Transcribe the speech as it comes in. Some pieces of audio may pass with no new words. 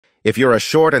If you're a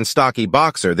short and stocky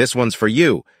boxer, this one's for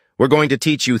you. We're going to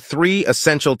teach you 3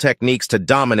 essential techniques to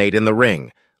dominate in the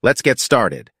ring. Let's get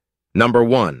started. Number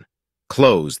 1.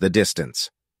 Close the distance.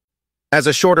 As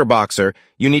a shorter boxer,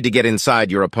 you need to get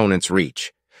inside your opponent's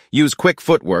reach. Use quick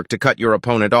footwork to cut your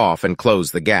opponent off and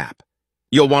close the gap.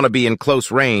 You'll want to be in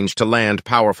close range to land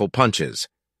powerful punches.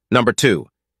 Number 2.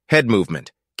 Head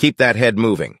movement. Keep that head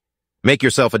moving. Make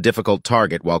yourself a difficult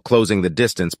target while closing the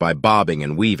distance by bobbing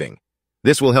and weaving.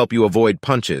 This will help you avoid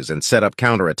punches and set up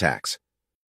counterattacks.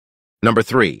 Number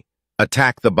 3.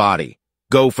 Attack the body.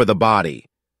 Go for the body.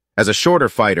 As a shorter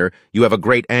fighter, you have a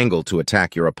great angle to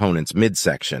attack your opponent's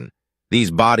midsection. These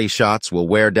body shots will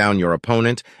wear down your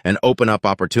opponent and open up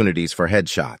opportunities for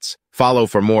headshots. Follow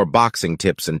for more boxing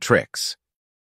tips and tricks.